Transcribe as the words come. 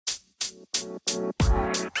Hey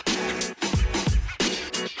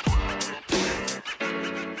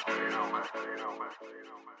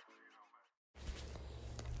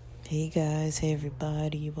guys, hey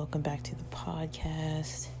everybody, welcome back to the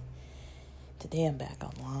podcast. Today I'm back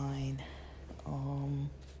online.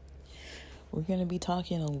 We're gonna be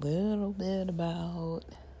talking a little bit about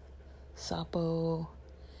Sapo,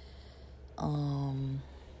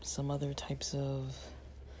 some other types of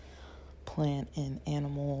plant and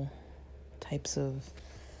animal types of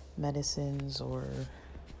medicines or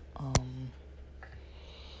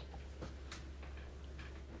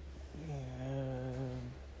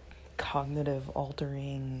cognitive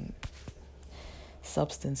altering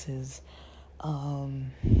substances.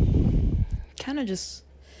 Kind of just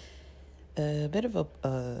a bit of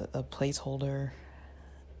a placeholder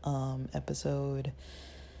episode.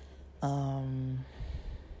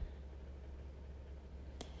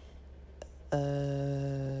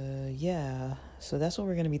 Yeah, so that's what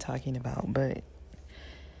we're going to be talking about. But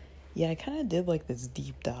yeah, I kind of did like this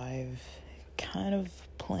deep dive, kind of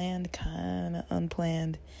planned, kind of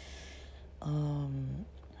unplanned,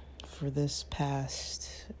 for this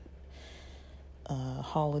past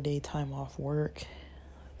holiday time off work.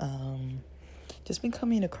 Just been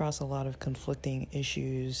coming across a lot of conflicting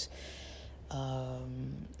issues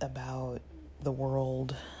about the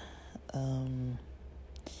world.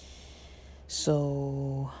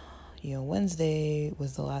 So, Wednesday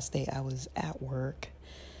was the last day I was at work.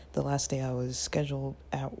 The last day I was scheduled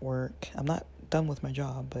at work. I'm not done with my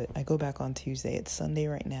job, but I go back on Tuesday. It's Sunday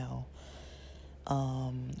right now.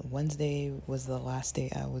 Wednesday was the last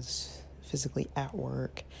day I was physically at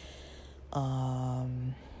work. I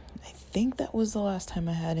think that was the last time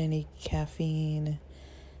I had any caffeine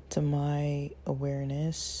to my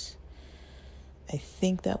awareness. I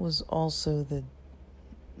think that was also the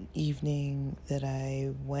evening that I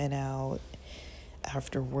went out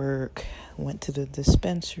after work, went to the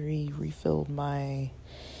dispensary, refilled my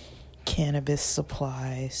cannabis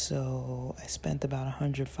supply. So I spent about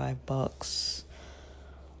 $105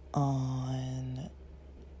 on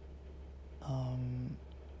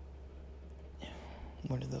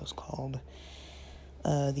what are those called?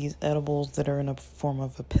 These edibles that are in a form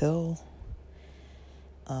of a pill.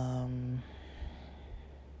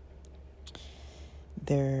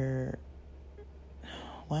 They're,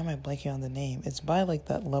 why am I blanking on the name? It's by like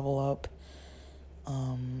that Level Up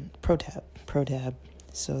Pro-Tab.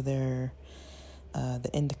 So they're the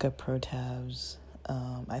Indica Pro-Tabs.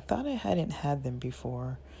 I thought I hadn't had them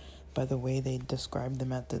before by the way they described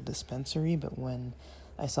them at the dispensary, but when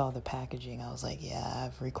I saw the packaging, I was like, yeah,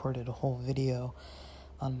 I've recorded a whole video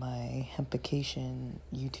on my Hempication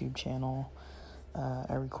YouTube channel.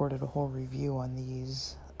 I recorded a whole review on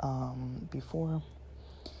these before.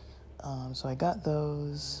 So I got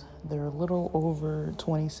those. They're a little over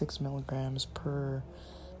 26 milligrams per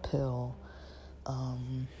pill.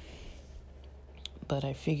 But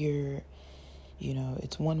I figure,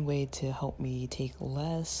 it's one way to help me take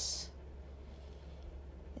less.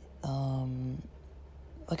 I'm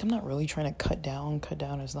not really trying to cut down.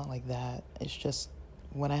 It's not like that. It's just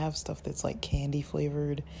when I have stuff that's like candy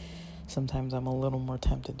flavored, sometimes I'm a little more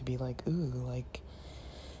tempted to be like, ooh, like,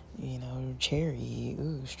 cherry,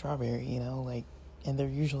 ooh, strawberry, and they're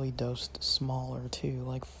usually dosed smaller too,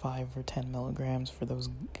 like 5 or 10 milligrams for those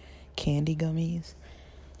candy gummies.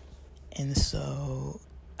 And so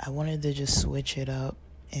I wanted to just switch it up,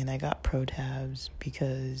 and I got Pro-Tabs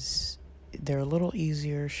because they're a little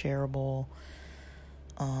easier shareable.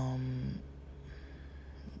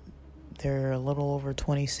 They're a little over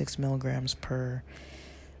 26 milligrams per.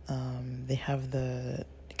 They have the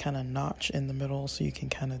kind of notch in the middle, so you can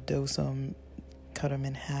kind of dose them, cut them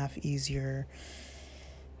in half easier.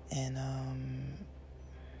 And,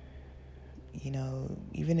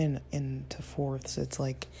 even into fourths, it's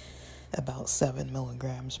like about 7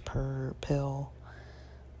 milligrams per pill.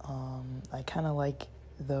 I kind of like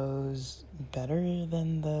those better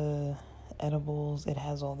than the edibles. It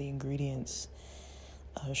has all the ingredients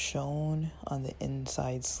shown on the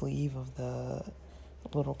inside sleeve of the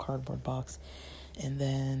little cardboard box. And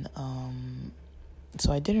then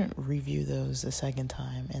so I didn't review those the second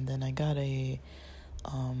time, and then I got a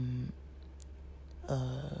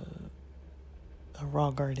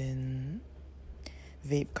Raw Garden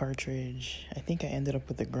vape cartridge. I think I ended up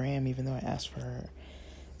with a gram, even though I asked for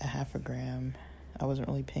a half a gram. I wasn't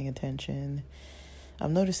really paying attention.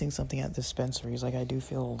 I'm noticing something at dispensaries. Like, I do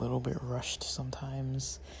feel a little bit rushed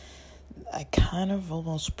sometimes. I kind of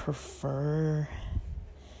almost prefer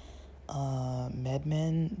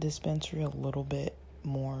MedMen dispensary a little bit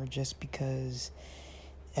more, just because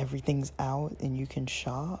everything's out and you can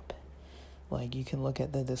shop. Like, you can look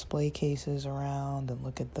at the display cases around and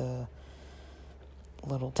look at the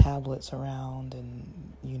little tablets around, and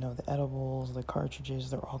the edibles, the cartridges,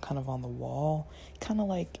 they're all kind of on the wall. Kind of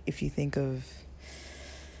like if you think of,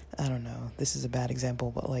 I don't know, this is a bad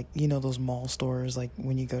example, but like those mall stores, like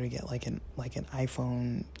when you go to get like an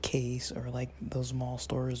iPhone case, or like those mall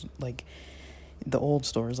stores, like the old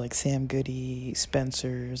stores like Sam Goody,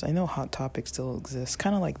 Spencer's. I know Hot Topic still exists,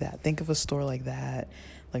 kind of like that. Think of a store like that,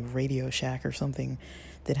 like Radio Shack or something,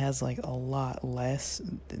 that has like a lot less.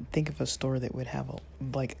 Think of a store that would have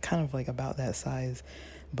kind of like about that size,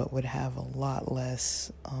 but would have a lot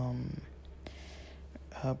less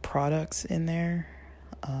products in there.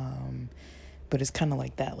 But it's kind of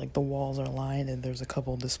like that, like the walls are lined and there's a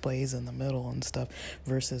couple displays in the middle and stuff,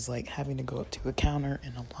 versus like having to go up to a counter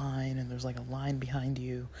in a line, and there's like a line behind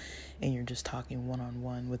you and you're just talking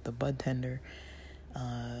one-on-one with the bud tender.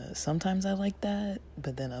 Sometimes I like that,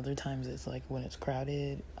 but then other times it's like when it's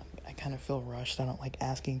crowded, I kind of feel rushed. I don't like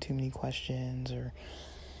asking too many questions or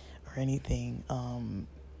anything.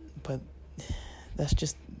 But that's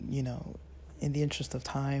just, in the interest of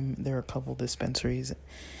time, there are a couple dispensaries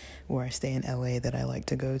where I stay in LA that I like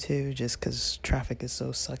to go to, just because traffic is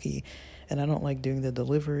so sucky, and I don't like doing the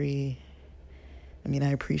delivery. I mean,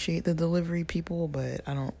 I appreciate the delivery people, but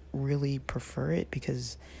I don't really prefer it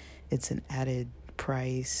because it's an added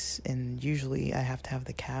price, and usually I have to have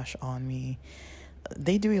the cash on me.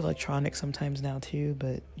 They do electronic sometimes now too,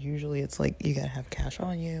 but usually it's like you gotta have cash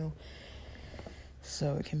on you,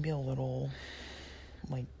 so it can be a little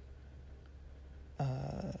like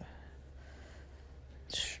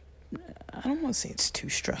I don't want to say it's too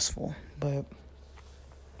stressful, but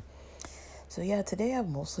so yeah, today I've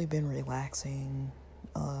mostly been relaxing,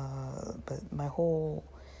 but my whole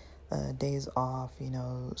days off,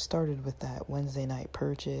 started with that Wednesday night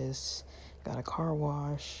purchase, got a car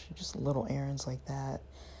wash, just little errands like that,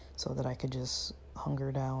 so that I could just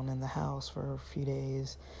hunger down in the house for a few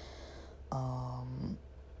days.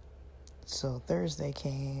 So Thursday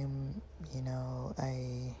came,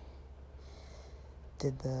 I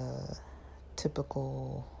did the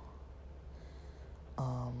typical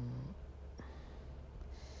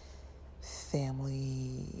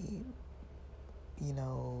family,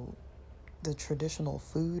 the traditional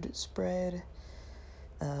food spread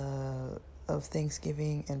of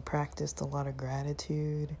Thanksgiving, and practiced a lot of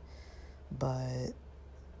gratitude. But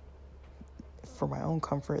for my own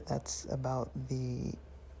comfort, that's about the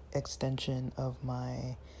extension of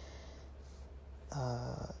my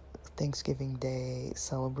Thanksgiving Day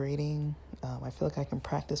celebrating. I feel like I can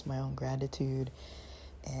practice my own gratitude,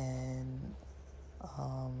 and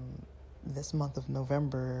this month of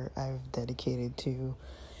November I've dedicated to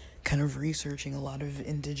kind of researching a lot of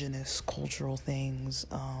indigenous cultural things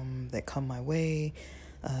that come my way,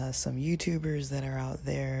 some YouTubers that are out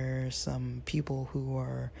there, some people who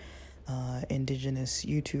are indigenous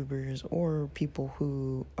YouTubers, or people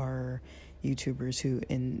who are YouTubers who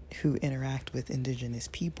interact with indigenous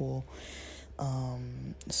people.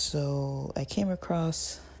 So I came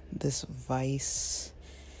across this Vice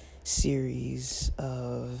series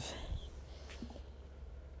of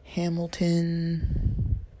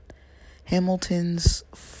Hamilton's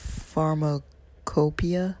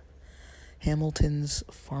Pharmacopoeia.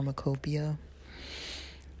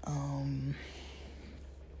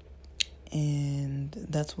 And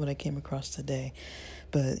that's what I came across today.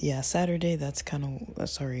 But yeah, Saturday, that's kind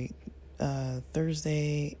of,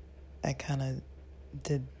 Thursday, I kind of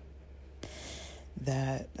did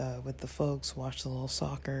that with the folks, watched a little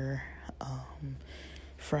soccer.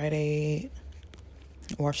 Friday,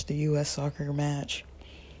 watched the U.S. soccer match.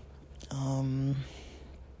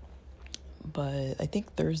 But I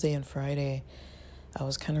think Thursday and Friday, I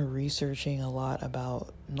was kind of researching a lot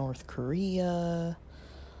about North Korea,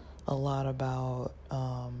 a lot about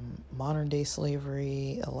modern day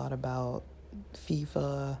slavery, a lot about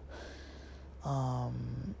FIFA,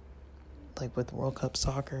 like with World Cup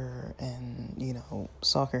soccer and,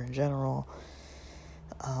 soccer in general.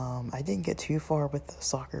 I didn't get too far with the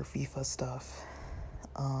soccer FIFA stuff,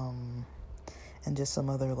 and just some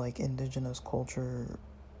other like indigenous culture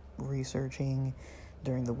researching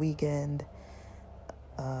during the weekend.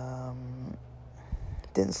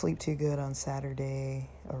 Didn't sleep too good on Saturday,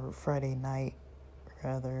 or Friday night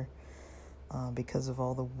rather, because of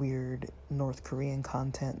all the weird North Korean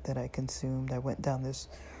content that I consumed. I went down this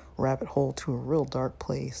rabbit hole to a real dark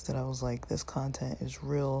place that I was like, this content is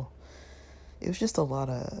real. It was just a lot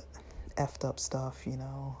of effed up stuff,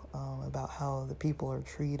 about how the people are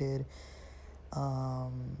treated. I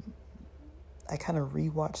kind of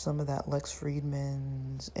rewatched some of that Lex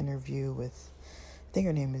Friedman's interview with think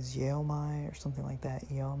her name is Yeomai or something like that.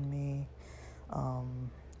 Yeonmi.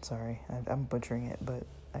 Sorry, I'm butchering it, but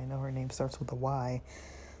I know her name starts with a Y.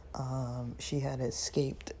 She had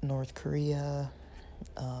escaped North Korea,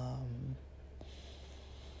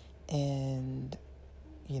 and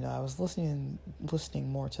I was listening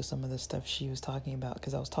more to some of the stuff she was talking about,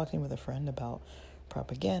 because I was talking with a friend about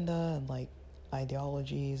propaganda and like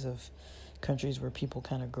ideologies of countries where people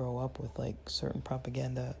kind of grow up with like certain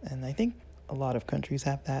propaganda, and I think a lot of countries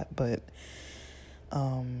have that, but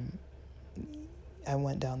I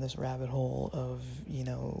went down this rabbit hole of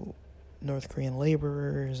North Korean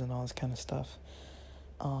laborers and all this kind of stuff,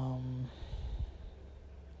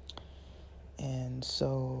 and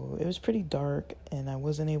so it was pretty dark, and I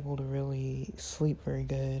wasn't able to really sleep very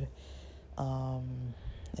good.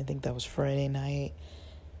 I think that was Friday night.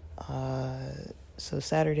 So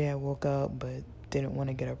Saturday I woke up but didn't want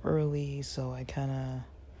to get up early, so I kind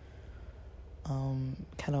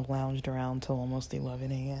of lounged around till almost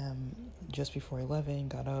 11 a.m. Just before 11,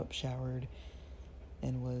 got up, showered,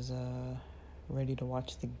 and was ready to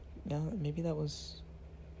watch maybe that was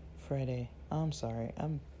Friday. I'm sorry,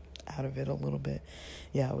 I'm out of it a little bit.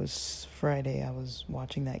 Yeah, it was Friday I was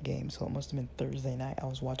watching that game, so it must have been Thursday night I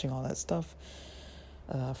was watching all that stuff.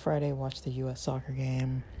 Friday watched the U.S. soccer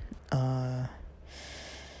game.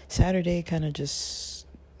 Saturday kind of just,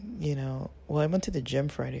 I went to the gym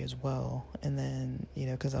Friday as well, and then,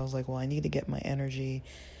 because I was like, well, I need to get my energy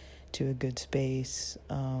to a good space,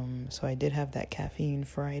 so I did have that caffeine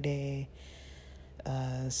Friday.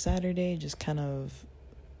 Saturday just kind of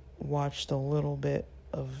watched a little bit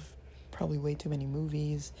of probably way too many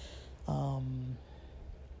movies, and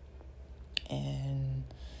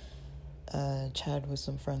chatted with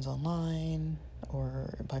some friends online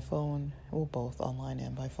or by phone, well, both online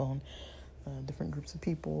and by phone, different groups of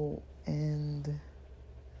people, and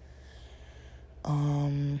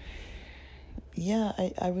yeah,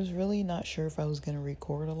 I was really not sure if I was going to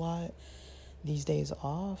record a lot these days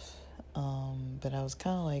off, but I was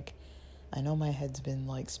kind of like, I know my head's been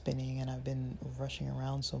like spinning and I've been rushing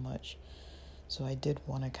around so much, so I did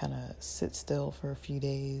want to kind of sit still for a few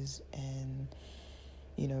days and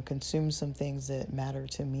consume some things that matter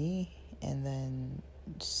to me, and then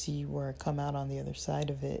see where I come out on the other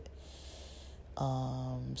side of it.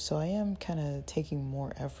 So I am kind of taking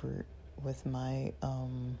more effort with my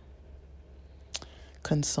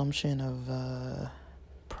consumption of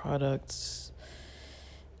products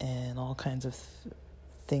and all kinds of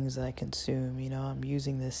things that I consume. I'm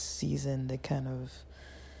using this season to kind of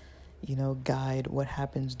guide what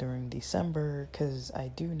happens during December, because I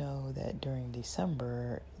do know that during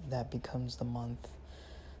December that becomes the month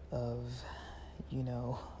of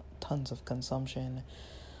tons of consumption,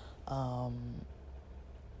 and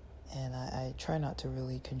I try not to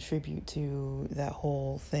really contribute to that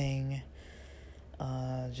whole thing.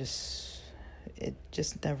 It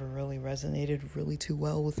just never really resonated really too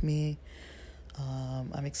well with me.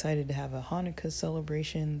 I'm excited to have a Hanukkah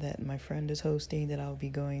celebration that my friend is hosting, that I'll be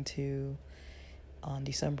going to on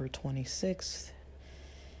December 26th,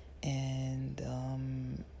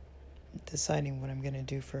 and deciding what I'm going to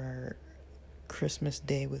do for Christmas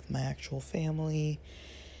Day with my actual family.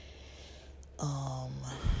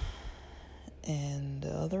 And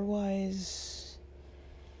otherwise,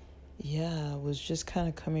 yeah, I was just kind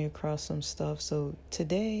of coming across some stuff. So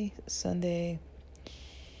today, Sunday,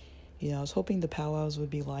 I was hoping the powwows would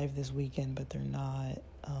be live this weekend, but they're not.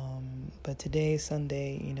 But today,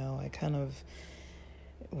 Sunday, I kind of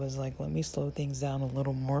was like, let me slow things down a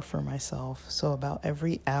little more for myself. So about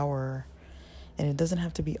every hour, and it doesn't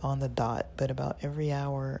have to be on the dot, but about every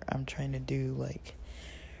hour, I'm trying to do like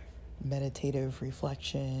meditative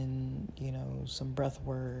reflection, some breath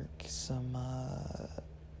work, some,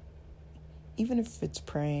 even if it's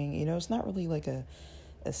praying, it's not really like a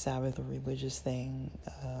Sabbath or religious thing,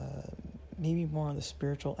 maybe more on the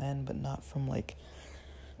spiritual end, but not from like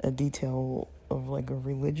a detail of like a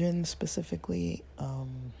religion specifically,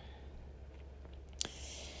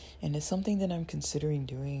 and it's something that I'm considering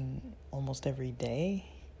doing almost every day,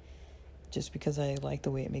 just because I like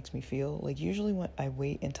the way it makes me feel. Like usually when I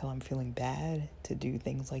wait until I'm feeling bad to do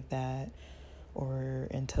things like that, or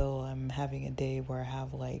until I'm having a day where I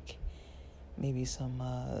have like maybe some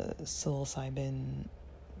psilocybin,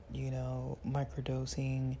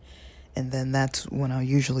 microdosing, and then that's when I'll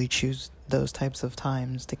usually choose those types of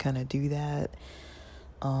times to kind of do that.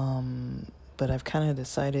 But I've kind of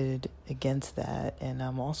decided against that, and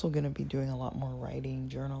I'm also going to be doing a lot more writing,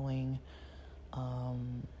 journaling,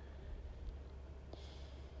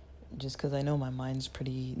 just because I know my mind's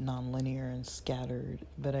pretty non-linear and scattered,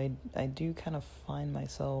 but I do kind of find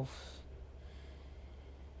myself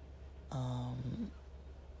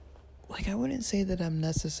like, I wouldn't say that I'm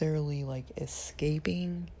necessarily, like,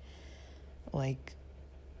 escaping. Like,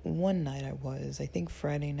 one night I think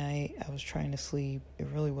Friday night, I was trying to sleep. It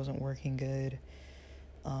really wasn't working good,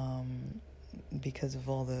 because of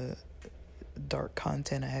all the dark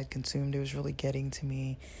content I had consumed. It was really getting to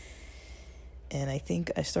me. And I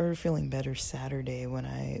think I started feeling better Saturday when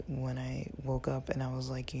I woke up, and I was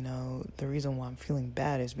like, the reason why I'm feeling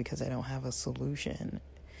bad is because I don't have a solution.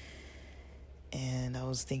 And I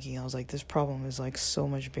was like, this problem is like so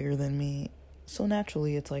much bigger than me. So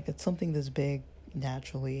naturally, it's something this big.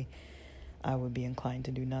 Naturally, I would be inclined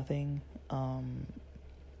to do nothing.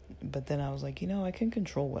 But then I was like, I can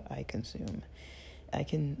control what I consume. I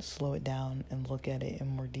can slow it down and look at it in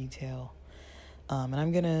more detail. And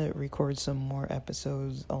I'm going to record some more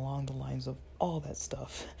episodes along the lines of all that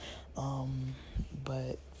stuff.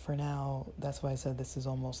 But for now, that's why I said this is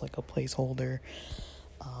almost like a placeholder.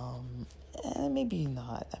 And maybe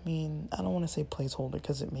not. I mean, I don't want to say placeholder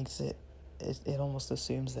because it makes it almost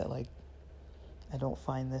assumes that, like, I don't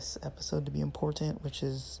find this episode to be important, which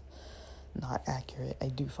is not accurate. I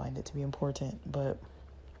do find it to be important. But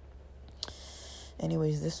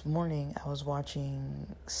anyways, this morning I was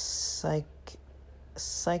watching psych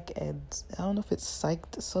ed. I don't know if it's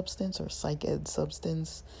psyched substance or psych ed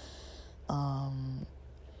substance. And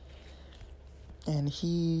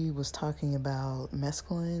he was talking about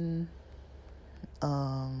mescaline.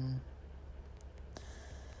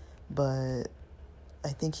 But I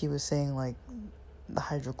think he was saying, like, the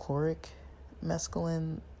hydrochloric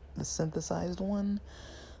mescaline, the synthesized one.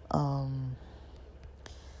 And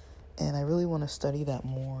I really want to study that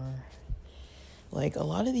more. Like, a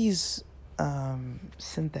lot of these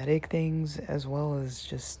synthetic things, as well as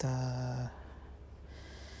just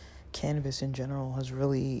cannabis in general, has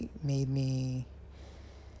really made me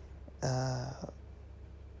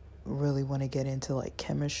really want to get into, like,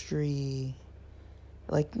 chemistry.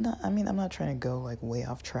 Like, I'm not trying to go, like, way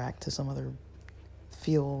off track to some other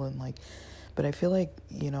field, and, like, but I feel like,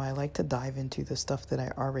 I like to dive into the stuff that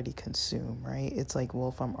I already consume, right? It's like, well,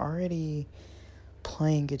 if I'm already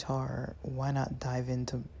playing guitar, why not dive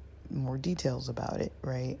into more details about it,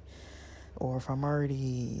 right? Or if I'm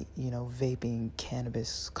already, vaping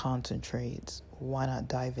cannabis concentrates, why not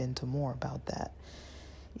dive into more about that?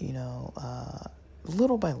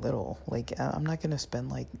 Little by little. Like, I'm not going to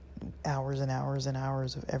spend, like, hours and hours and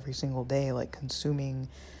hours of every single day, like, consuming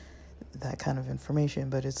that kind of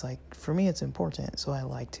information. But it's like, for me, it's important, so I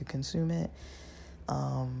like to consume it,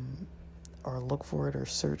 or look for it or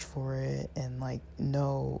search for it, and, like,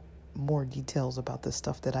 know more details about the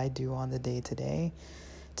stuff that I do on the day-to-day.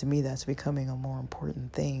 To me, that's becoming a more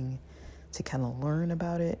important thing, to kind of learn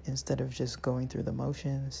about it instead of just going through the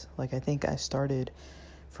motions. Like, I think I started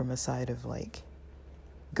from a side of, like,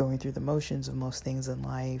 going through the motions of most things in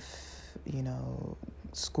life,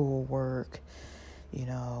 school, work,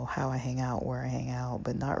 how I hang out, where I hang out,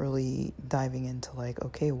 but not really diving into, like,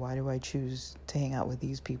 okay, why do I choose to hang out with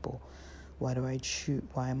these people? Why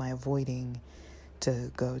am I avoiding to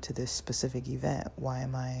go to this specific event? Why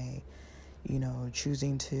am I,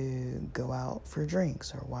 choosing to go out for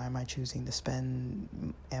drinks? Or why am I choosing to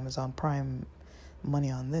spend Amazon Prime money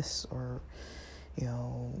on this? Or,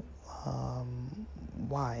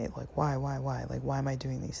 why? Like, why? Like, why am I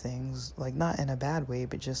doing these things? Like, not in a bad way,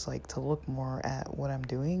 but just, like, to look more at what I'm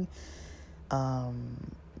doing.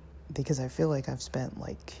 Because I feel like I've spent,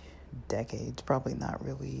 like, decades probably not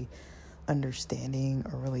really understanding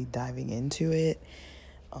or really diving into it.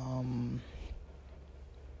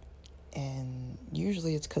 And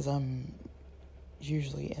usually it's because I'm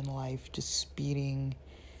usually in life just speeding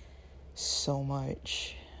so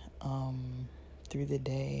much through the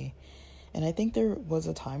day. And I think there was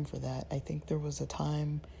a time for that. I think there was a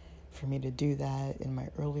time for me to do that in my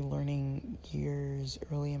early learning years,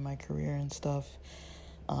 early in my career and stuff.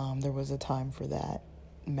 There was a time for that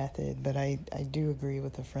method. But I do agree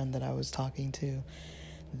with a friend that I was talking to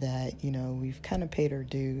that, we've kind of paid our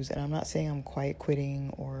dues. And I'm not saying I'm quite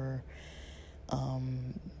quitting or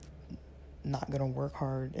not going to work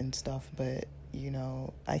hard and stuff. But,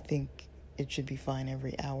 I think it should be fine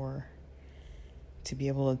every hour to be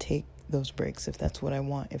able to take those breaks if that's what I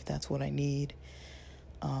want, if that's what I need.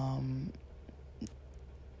 I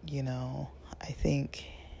think,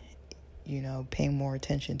 paying more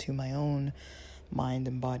attention to my own mind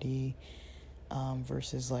and body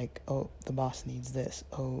versus like, oh, the boss needs this.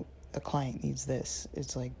 Oh, a client needs this.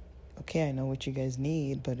 It's like, okay, I know what you guys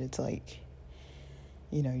need, but it's like,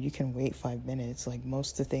 you can wait 5 minutes. Like,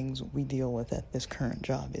 most of the things we deal with at this current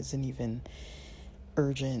job isn't even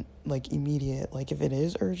urgent, like immediate. Like, if it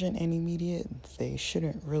is urgent and immediate, they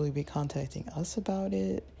shouldn't really be contacting us about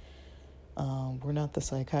it. We're not the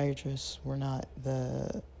psychiatrists. We're not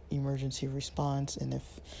the emergency response. And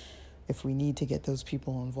if we need to get those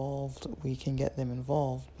people involved, we can get them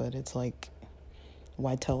involved. But it's like,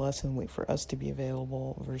 why tell us and wait for us to be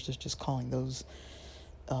available versus just calling those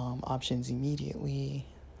options immediately?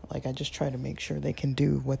 Like, I just try to make sure they can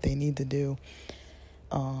do what they need to do,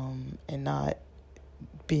 and not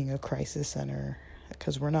being a crisis center,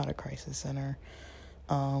 because we're not a crisis center.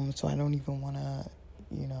 So I don't even want to,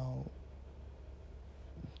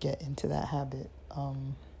 get into that habit.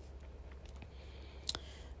 And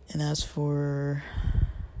as for,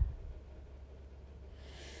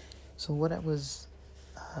 so what I was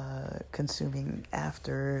consuming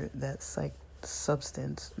after that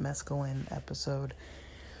substance mescaline episode,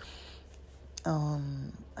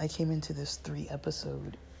 I came into this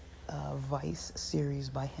 3-episode Vice series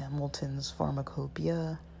by Hamilton's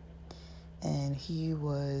Pharmacopoeia, and he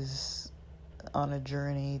was on a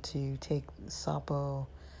journey to take Sapo.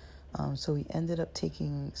 So he ended up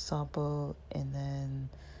taking Sapo and then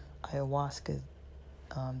ayahuasca.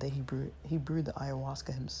 That he brewed the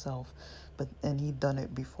ayahuasca himself, and he'd done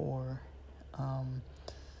it before.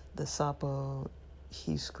 The Sapo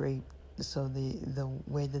he scraped. So the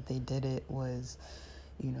way that they did it was,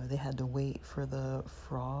 they had to wait for the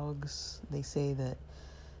frogs. They say that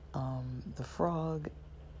the frog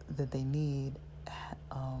that they need,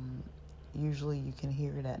 usually you can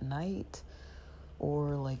hear it at night,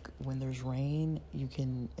 or like when there's rain,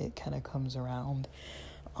 it kind of comes around,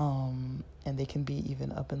 and they can be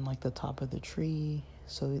even up in like the top of the tree.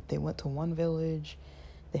 So they went to one village.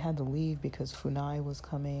 They had to leave because Funai was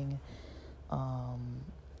coming,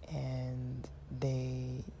 and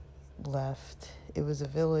they left. It was a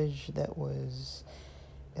village that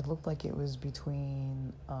it looked like it was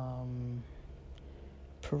between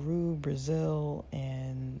Peru, Brazil,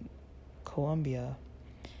 and Colombia.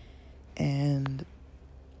 And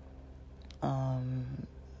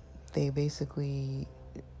they basically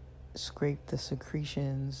scraped the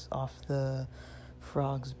secretions off the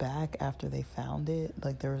frog's back after they found it.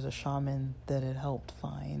 Like, there was a shaman that had helped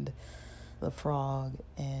find the frog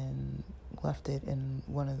and left it in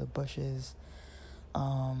one of the bushes.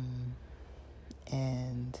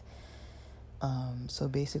 So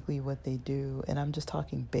basically what they do, and I'm just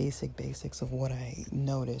talking basics of what I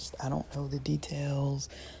noticed. I don't know the details.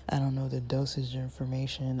 I don't know the dosage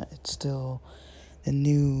information. It's still a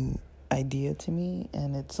new idea to me,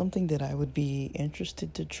 and it's something that I would be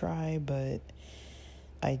interested to try, but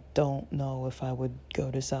I don't know if I would go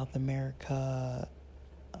to South America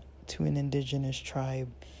to an indigenous tribe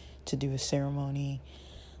to do a ceremony.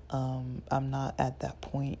 I'm not at that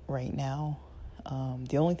point right now.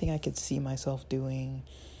 The only thing I could see myself doing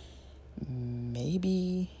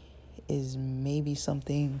maybe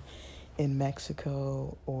something in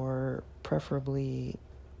Mexico, or preferably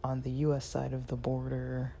on the U.S. side of the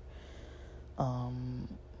border,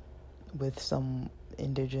 with some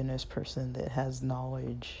indigenous person that has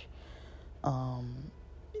knowledge.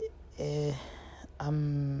 It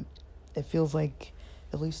feels like,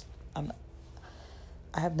 at least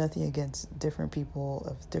I have nothing against different people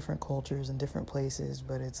of different cultures and different places,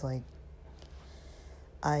 but it's like,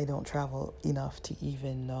 I don't travel enough to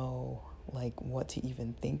even know like what to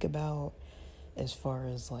even think about as far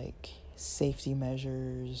as like safety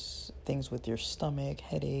measures, things with your stomach,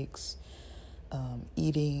 headaches,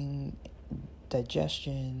 eating,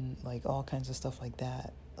 digestion, like all kinds of stuff like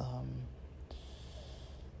that.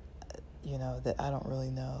 That I don't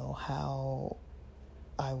really know how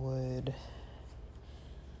I would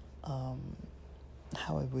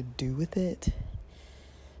do with it.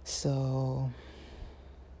 So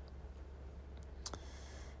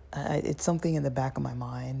it's something in the back of my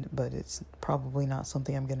mind, but it's probably not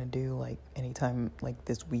something I'm gonna do like anytime like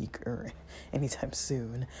this week or anytime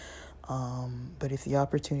soon. But if the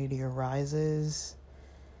opportunity arises,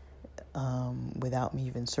 without me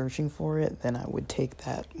even searching for it, then I would take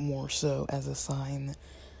that more so as a sign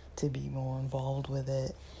to be more involved with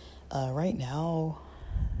it. Right now,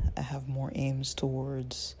 I have more aims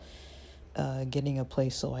towards getting a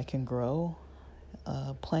place so I can grow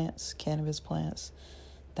cannabis plants.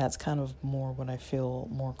 That's kind of more what I feel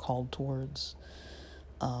more called towards.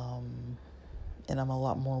 And I'm a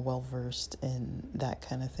lot more well-versed in that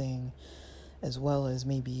kind of thing, as well as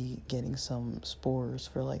maybe getting some spores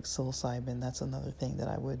for like psilocybin. That's another thing that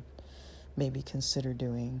I would maybe consider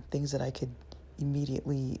doing, things that I could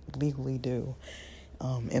immediately legally do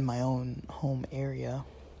in my own home area,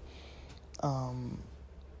 and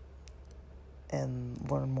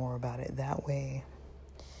learn more about it that way.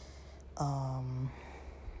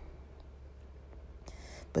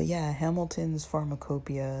 But yeah, Hamilton's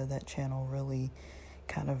Pharmacopoeia, that channel really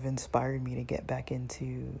kind of inspired me to get back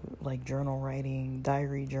into like journal writing,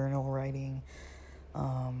 diary journal writing.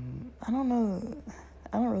 I don't know.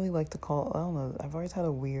 I don't really like to call. I don't know. I've always had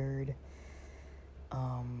a weird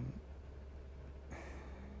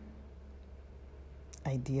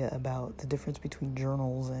idea about the difference between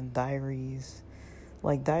journals and diaries.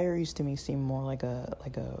 Like diaries to me seem more like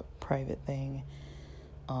a private thing.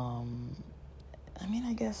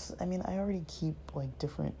 I already keep like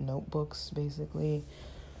different notebooks basically.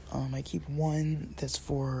 I keep one that's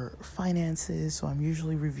for finances, so I'm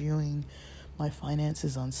usually reviewing my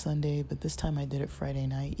finances on Sunday, but this time I did it Friday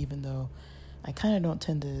night, even though I kind of don't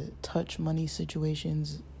tend to touch money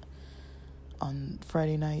situations on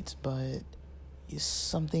Friday nights, but it's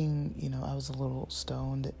something, I was a little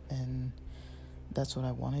stoned and that's what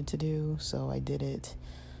I wanted to do, so I did it.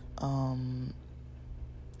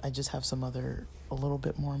 I just have a little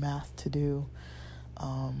bit more math to do.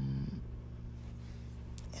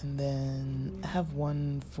 And then I have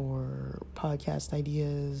one for podcast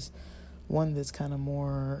ideas, one that's kind of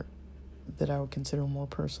more, that I would consider more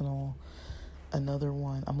personal. Another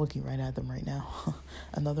one, I'm looking right at them right now.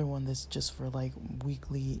 Another one that's just for like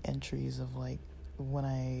weekly entries of like when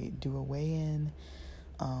I do a weigh-in,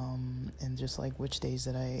 and just like which days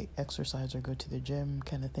that I exercise or go to the gym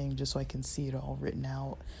kind of thing, just so I can see it all written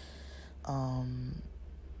out.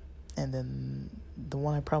 And then the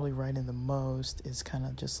one I probably write in the most is kind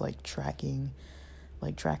of just like tracking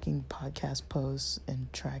podcast posts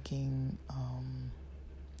and tracking,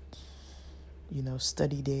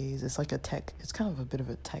 study days. It's like it's kind of a bit of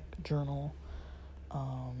a tech journal.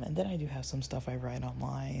 And then I do have some stuff I write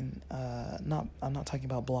online. I'm not talking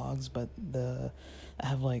about blogs, but I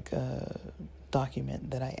have like a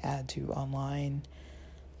document that I add to online.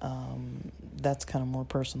 That's kind of more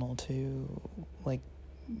personal too.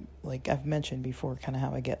 Like I've mentioned before, kind of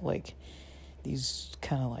how I get like these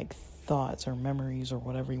kind of like thoughts or memories or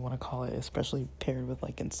whatever you want to call it, especially paired with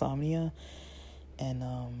like insomnia. And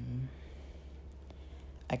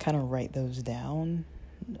I kind of write those down.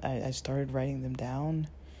 I started writing them down,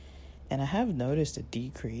 and I have noticed a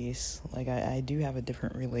decrease. Like I do have a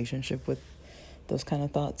different relationship with those kind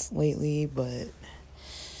of thoughts lately, but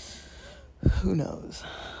who knows?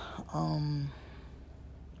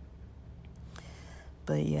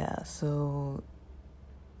 But yeah, so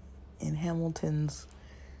in Hamilton's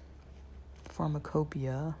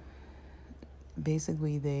Pharmacopoeia,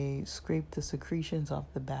 basically they scraped the secretions off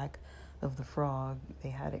the back of the frog. They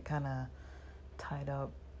had it kind of tied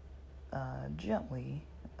up gently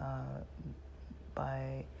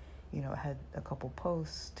by, it had a couple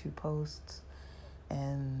two posts,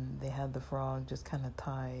 and they had the frog just kind of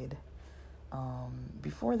tied.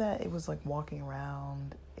 Before that, it was like walking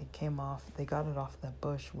around. It came off. They got it off that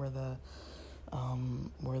bush where the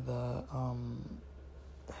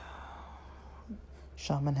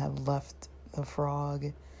shaman had left the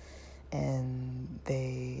frog, and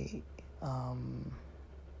they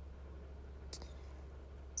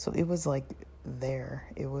so it was like there.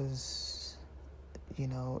 It was,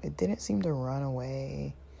 it didn't seem to run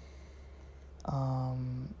away.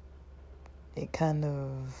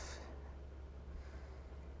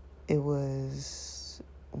 It was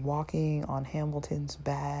walking on Hamilton's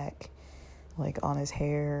back, like on his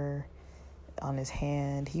hair, on his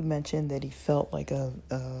hand. He mentioned that he felt like a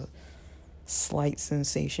slight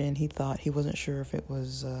sensation. He wasn't sure if it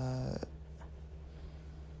was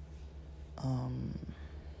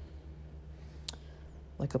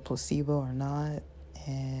like a placebo or not,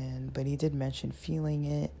 but he did mention feeling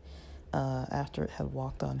it after it had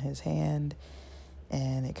walked on his hand,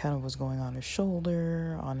 and it kind of was going on his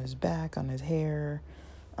shoulder, on his back, on his hair,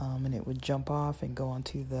 and it would jump off and go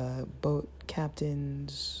onto the boat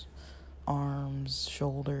captain's arms,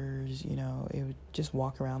 shoulders. It would just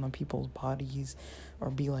walk around on people's bodies or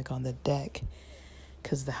be like on the deck,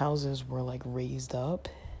 because the houses were like raised up,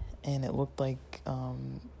 and it looked like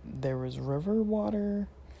there was river water.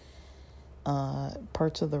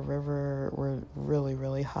 Parts of the river were really,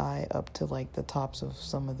 really high up to like the tops of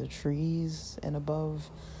some of the trees and above.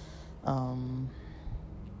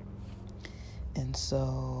 And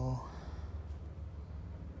so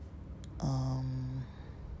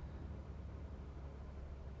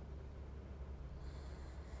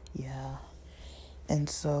yeah. And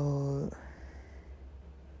so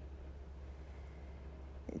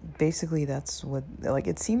basically that's what, like,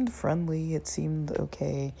 it seemed friendly, it seemed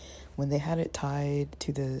okay. When they had it tied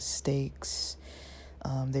to the stakes,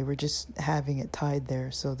 they were just having it tied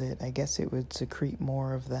there so that I guess it would secrete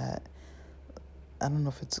more of that I don't know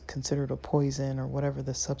if it's considered a poison or whatever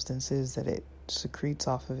the substance is that it secretes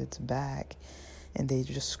off of its back, and they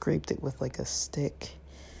just scraped it with like a stick.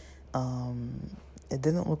 It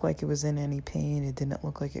didn't look like it was in any pain. It didn't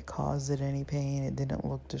look like it caused it any pain. It didn't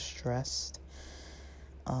look distressed.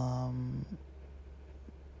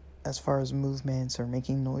 As far as movements or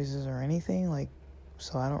making noises or anything, like,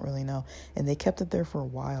 so I don't really know. And they kept it there for a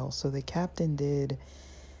while. So the captain did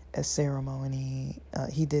a ceremony.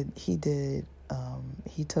 He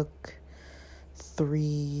took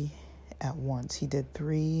 3 at once. He did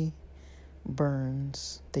 3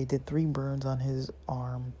 burns. They did 3 burns on his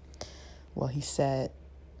arm while he sat.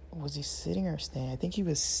 Was he sitting or standing? I think he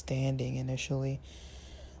was standing initially.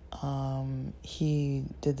 He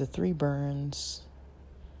did the 3 burns.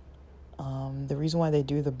 The reason why they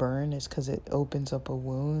do the burn is because it opens up a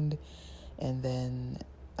wound, and then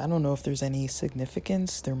I don't know if there's any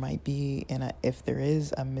significance. There might be, and if there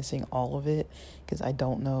is, I'm missing all of it because I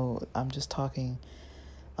don't know. I'm just talking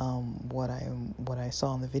what I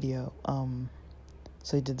saw in the video.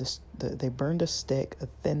 So he did this. They burned a stick, a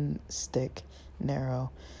thin stick,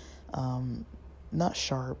 narrow, not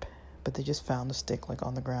sharp, but they just found a stick like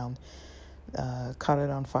on the ground. Caught it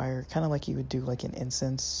on fire, kind of like you would do like an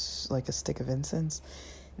incense, like a stick of incense.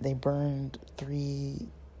 They burned 3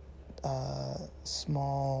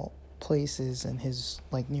 small places in his,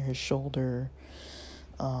 like near his shoulder,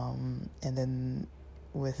 and then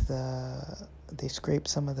with they scraped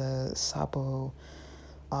some of the sapo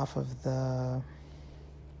off of the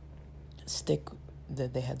stick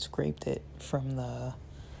that they had scraped it from the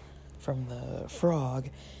frog,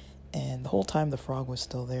 and the whole time the frog was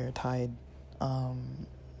still there tied.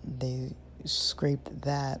 They scraped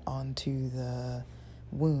that onto the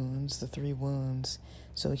wounds, the 3 wounds.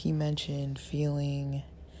 So he mentioned feeling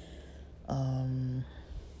a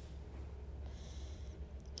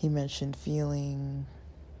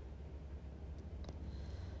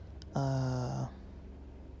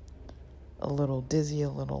little dizzy, a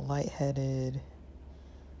little lightheaded,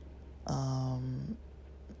 and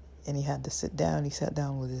he had to sit down. He sat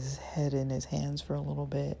down with his head in his hands for a little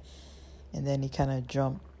bit, and then he kind of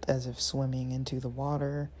jumped as if swimming into the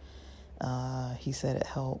water. He said it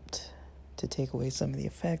helped to take away some of the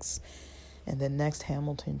effects. And then next,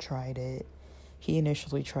 Hamilton tried it. He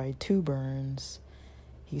initially tried 2 burns.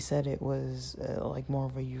 He said it was like more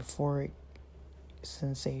of a euphoric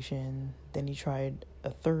sensation. Then he tried a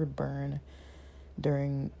 3rd burn,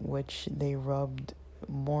 during which they rubbed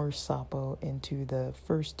more sapo into the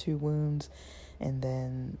first 2 wounds, and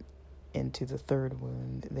then into the 3rd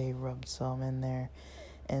wound they rubbed some in there.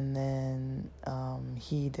 And then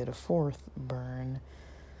he did a 4th burn,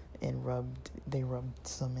 and they rubbed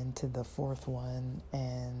some into the 4th one.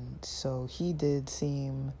 And so he did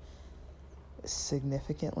seem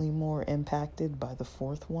significantly more impacted by the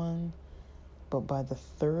 4th one, but by the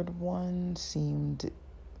 3rd one seemed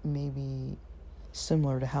maybe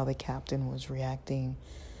similar to how the captain was reacting.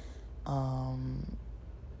 And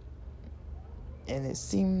it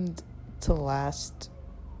seemed to last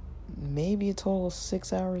maybe a total of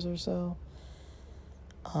 6 hours or so.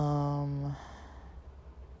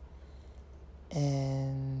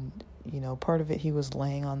 And part of it, he was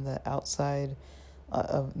laying on the outside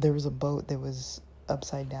there was a boat that was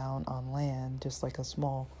upside down on land, just like a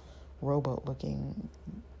small rowboat looking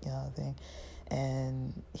thing,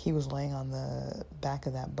 and he was laying on the back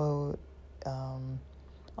of that boat, on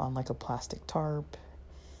like a plastic tarp,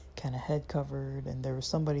 kind of head covered, and there was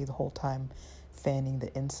somebody the whole time fanning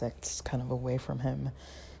the insects kind of away from him,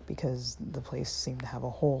 because the place seemed to have a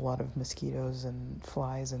whole lot of mosquitoes and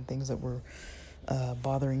flies and things that were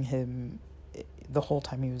bothering him the whole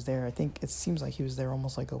time he was there. I think it seems like he was there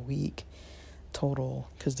almost like a week total,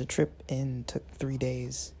 because the trip in took 3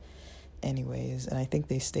 days anyways, and I think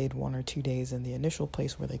they stayed 1 or 2 days in the initial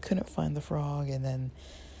place where they couldn't find the frog, and then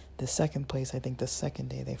the second place, I think the second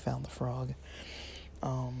day they found the frog.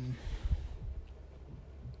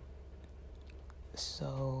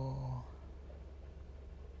 So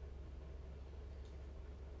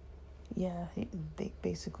yeah, they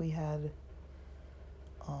basically had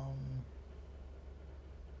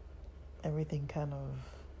everything kind of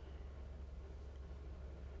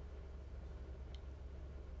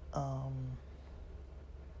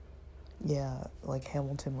like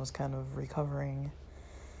Hamilton was kind of recovering,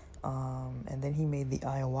 and then he made the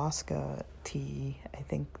ayahuasca tea, I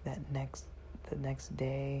think the next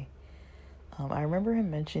day. I remember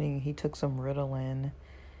him mentioning he took some Ritalin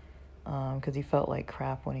because he felt like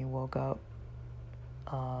crap when he woke up,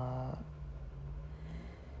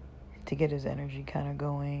 to get his energy kind of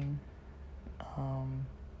going.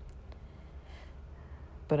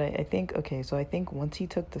 But I think, okay, so I think once he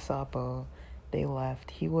took the Sapo, they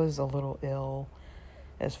left. He was a little ill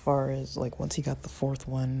as far as, like, once he got the fourth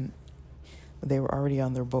one, they were already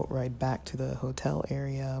on their boat ride back to the hotel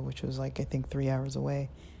area, which was, like, I think 3 hours away.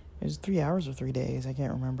 It was 3 hours or 3 days, I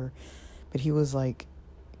can't remember. But he was, like,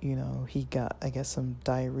 he got, I guess, some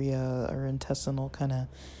diarrhea or intestinal kind of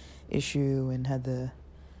issue and had to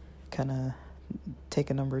kind of take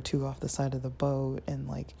a number two off the side of the boat. And,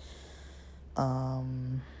 like, I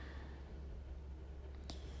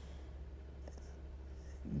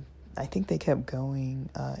think they kept going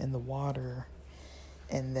in the water,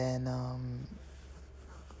 and then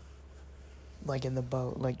like in the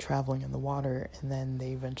boat, like traveling in the water, and then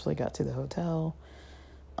they eventually got to the hotel.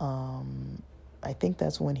 I think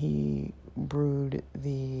that's when he brewed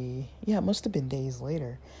it must have been days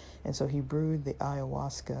later. And so he brewed the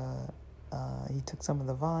ayahuasca. He took some of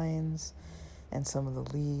the vines and some of the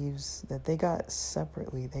leaves that they got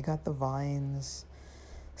separately. They got the vines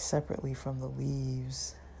separately from the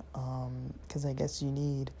leaves, because I guess you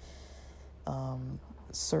need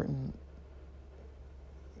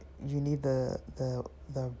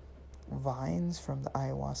the vines from the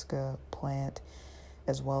ayahuasca plant,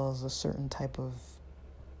 as well as a certain type of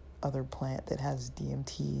other plant that has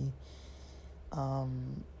DMT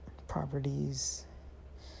properties.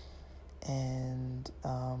 And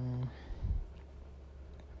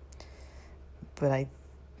but I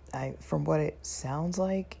from what it sounds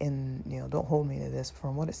like, and don't hold me to this,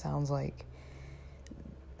 from what it sounds like,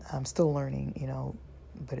 I'm still learning,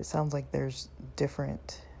 but it sounds like there's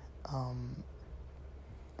different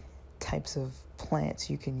types of plants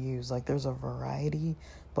you can use. Like, there's a variety,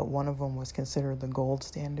 but one of them was considered the gold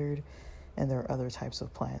standard, and there are other types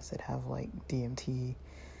of plants that have, like, DMT.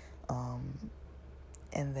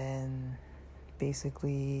 And then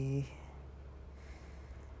basically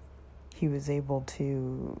he was able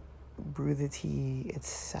to brew the tea. It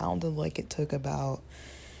sounded like it took about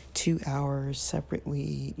 2 hours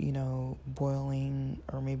separately, boiling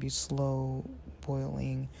or maybe slow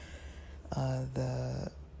boiling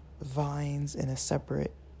the vines in a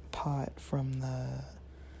separate pot from the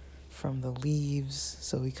leaves.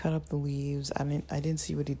 So he cut up the leaves. I didn't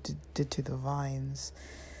see what he did to the vines,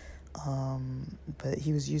 but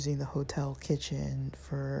he was using the hotel kitchen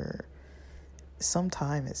for some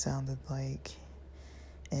time, it sounded like,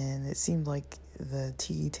 and it seemed like the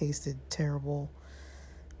tea tasted terrible.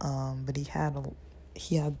 But he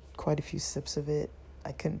had quite a few sips of it.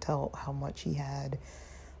 I couldn't tell how much he had,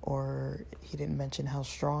 or he didn't mention how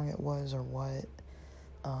strong it was or what.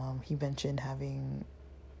 He mentioned having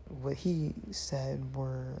what he said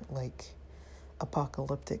were like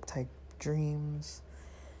apocalyptic type dreams.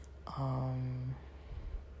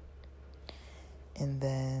 And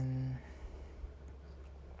then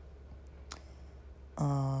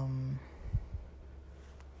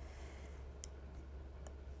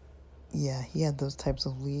he had those types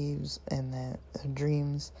of leaves and that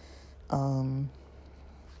dreams. Then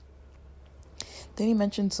he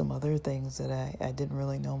mentioned some other things that I didn't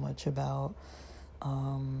really know much about,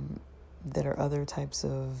 that are other types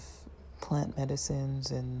of plant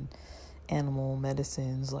medicines and animal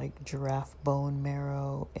medicines, like giraffe bone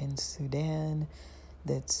marrow in Sudan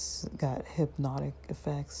that's got hypnotic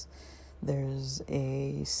effects. There's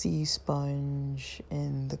a sea sponge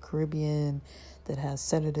in the Caribbean that has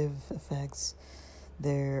sedative effects.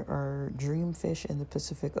 There are dreamfish in the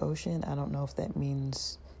Pacific Ocean. I don't know if that's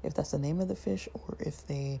the name of the fish, or if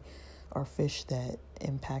they are fish that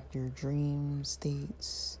impact your dream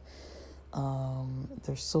states.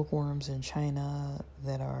 There's silkworms in China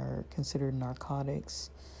that are considered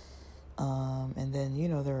narcotics. And then, he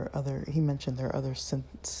mentioned there are other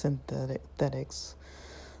synthetics.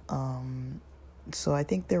 So I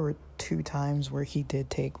think there were 2 times where he did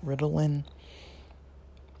take Ritalin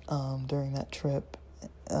during that trip,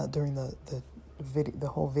 during the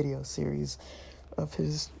whole video series of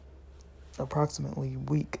his approximately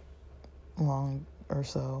week long or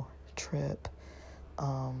so trip.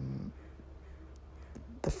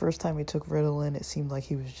 The first time he took Ritalin, it seemed like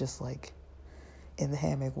he was just like in the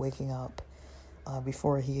hammock waking up,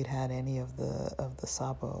 before he had had any of the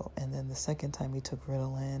Sapo. And then the second time he took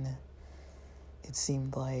Ritalin, it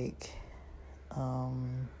seemed like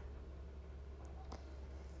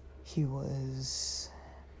he was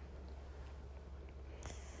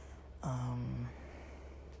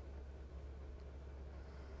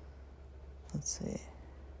let's see.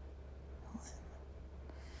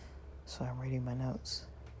 So I'm reading my notes.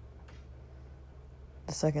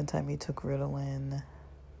 The second time he took Ritalin,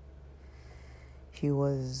 it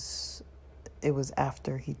was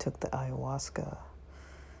after he took the ayahuasca.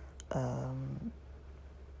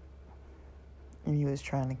 And he was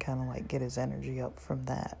trying to kind of like get his energy up from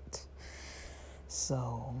that.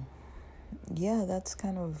 So, yeah, that's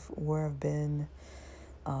kind of where I've been.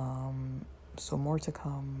 So more to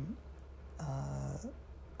come.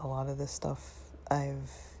 A lot of this stuff I've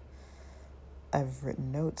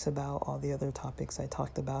written notes about, all the other topics I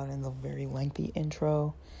talked about in the very lengthy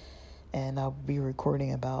intro, and I'll be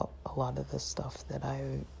recording about a lot of the stuff that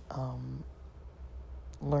I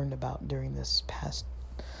learned about during this past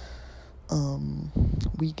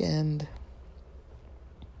weekend,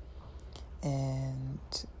 and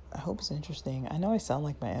I hope it's interesting. I know I sound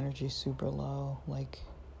like my energy's super low, like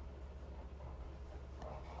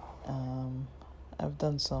I've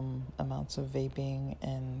done some amounts of vaping,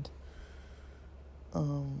 and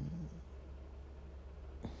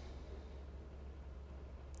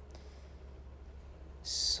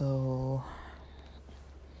so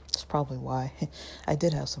that's probably why. I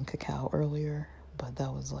did have some cacao earlier, but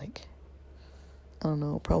that was like, I don't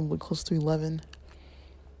know, probably close to 11.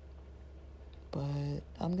 But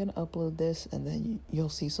I'm gonna upload this, and then you'll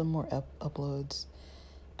see some more uploads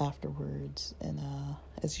afterwards. And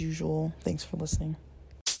as usual, thanks for listening.